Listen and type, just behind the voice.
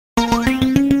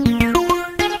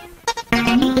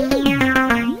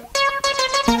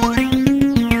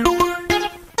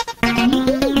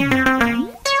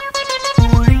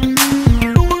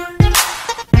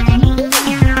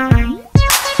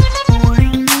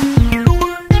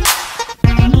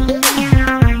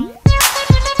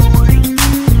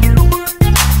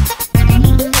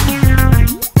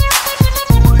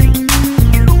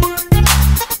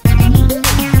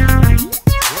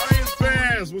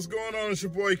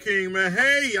your boy King, man.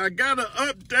 Hey, I got an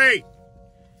update.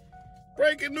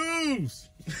 Breaking news.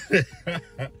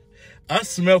 I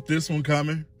smelt this one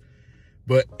coming,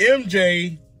 but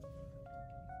MJ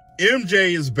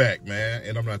is back, man.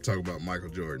 And I'm not talking about Michael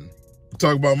Jordan. I'm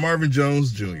talking about Marvin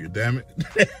Jones Jr., damn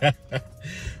it.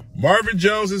 Marvin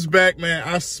Jones is back, man.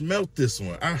 I smelt this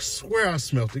one. I swear I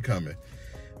smelt it coming.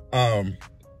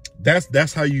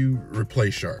 That's how you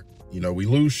replace Shark. You know, we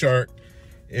lose Shark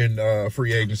in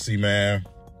free agency, man.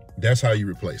 That's how you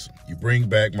replace him. You bring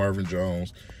back Marvin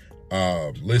Jones.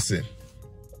 Listen,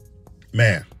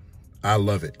 man, I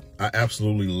love it. I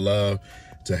absolutely love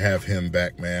to have him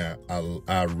back, man.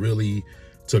 I really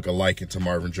took a liking to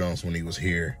Marvin Jones when he was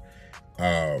here.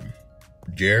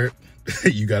 Jared,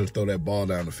 you got to throw that ball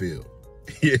down the field.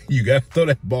 You got to throw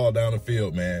that ball down the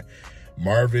field, man.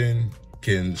 Marvin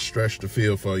can stretch the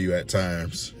field for you at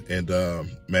times. And,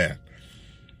 man,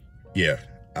 yeah,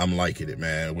 I'm liking it,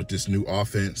 man. With this new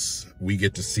offense, we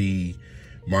get to see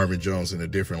Marvin Jones in a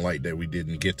different light that we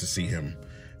didn't get to see him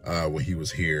when he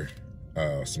was here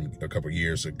a couple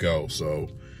years ago. So,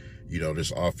 you know,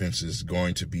 this offense is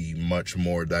going to be much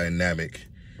more dynamic,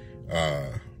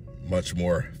 much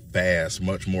more fast,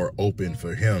 much more open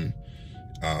for him.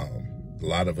 A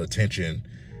lot of attention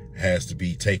has to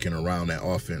be taken around that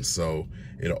offense, so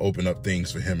it'll open up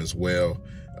things for him as well.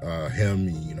 Him,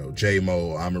 you know,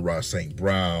 J-Mo, Amon-Ra St.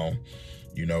 Brown,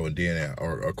 you know, and then,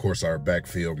 of course, our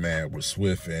backfield, man, with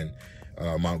Swift and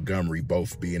Montgomery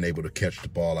both being able to catch the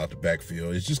ball out the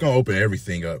backfield. It's just going to open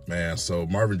everything up, man. So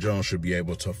Marvin Jones should be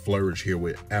able to flourish here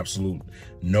with absolute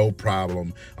no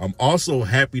problem. I'm also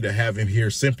happy to have him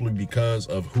here simply because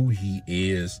of who he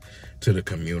is to the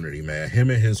community, man.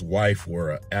 Him and his wife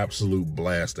were an absolute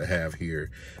blast to have here.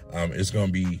 It's going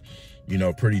to be, you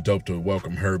know, pretty dope to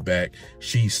welcome her back.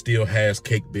 She still has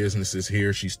cake businesses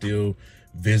here. She still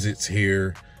visits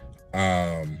here.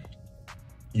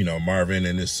 You know, Marvin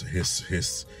and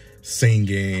his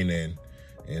singing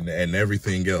and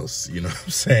everything else, you know what I'm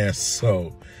saying?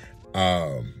 So,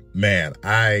 man,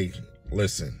 I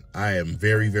am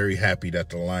very, very happy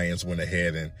that the Lions went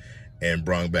ahead and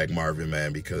brought back Marvin,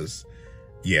 man, because,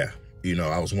 yeah, you know,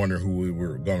 I was wondering who we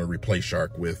were going to replace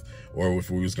Shark with, or if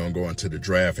we was going to go into the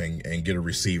draft and get a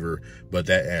receiver, but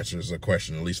that answers the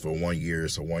question, at least for 1 year.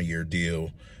 It's a 1-year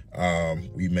deal.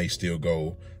 We may still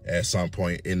go at some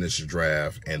point in this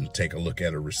draft and take a look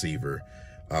at a receiver,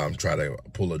 try to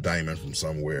pull a diamond from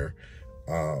somewhere.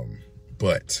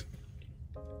 But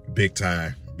big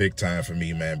time for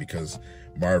me, man, because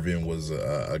Marvin was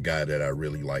a guy that I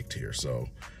really liked here. So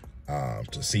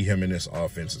to see him in this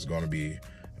offense is going to be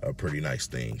a pretty nice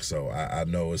thing. So I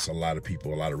know it's a lot of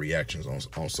people, a lot of reactions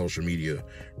on social media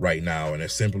right now, and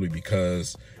it's simply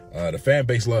because the fan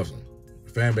base loves him.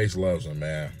 The fan base loves him,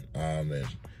 man.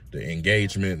 The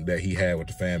engagement that he had with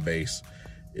the fan base,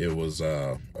 it was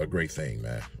a great thing,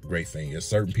 man. Great thing. There's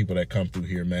certain people that come through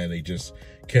here, man, they just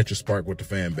catch a spark with the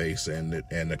fan base and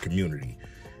the community,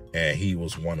 and he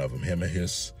was one of them. Him and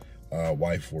his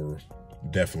wife were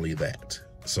definitely that.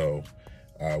 So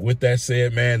with that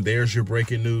said, man, there's your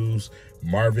breaking news.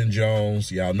 Marvin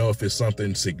Jones, y'all know if it's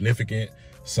something significant,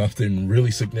 something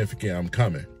really significant, I'm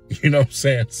coming. You know what I'm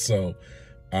saying? So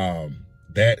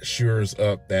that shores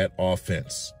up that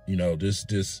offense. You know,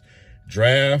 this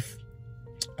draft,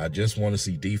 I just want to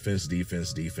see defense,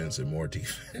 and more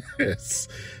defense.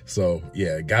 So,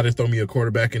 yeah, got to throw me a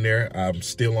quarterback in there. I'm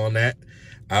still on that.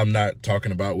 I'm not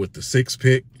talking about with the 6th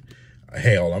pick.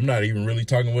 Hell, I'm not even really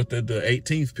talking with the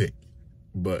 18th pick.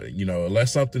 But, you know,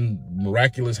 unless something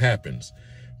miraculous happens.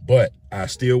 But I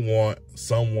still want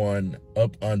someone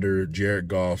up under Jared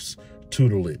Goff's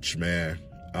tutelage, man.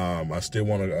 I still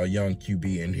want a young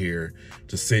QB in here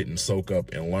to sit and soak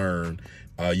up and learn.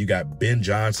 You got Ben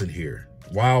Johnson here.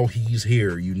 While he's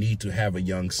here, you need to have a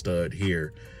young stud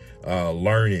here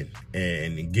learning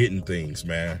and getting things,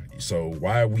 man. So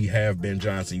while we have Ben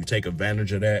Johnson, you take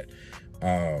advantage of that.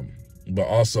 But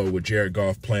also with Jared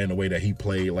Goff playing the way that he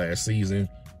played last season,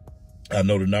 I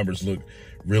know the numbers look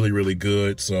really, really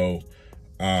good. So,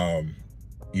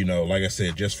 you know, like I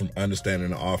said, just from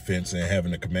understanding the offense and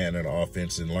having the command of the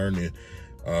offense and learning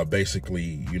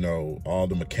basically, you know, all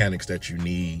the mechanics that you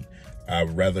need,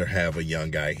 I'd rather have a young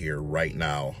guy here right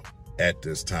now at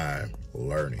this time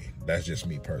learning. That's just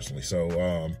me personally.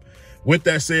 So with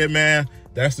that said, man,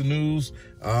 that's the news.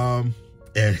 And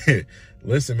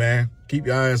listen, man, keep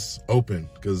your eyes open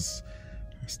because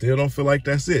I still don't feel like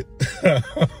that's it.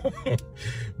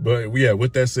 But yeah,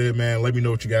 with that said, man, let me know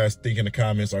what you guys think in the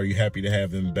comments. Are you happy to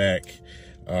have him back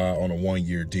on a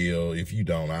 1-year deal? If you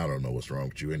don't, I don't know what's wrong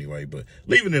with you anyway, but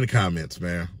leave it in the comments,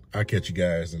 man. I'll catch you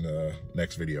guys in the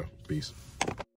next video. Peace.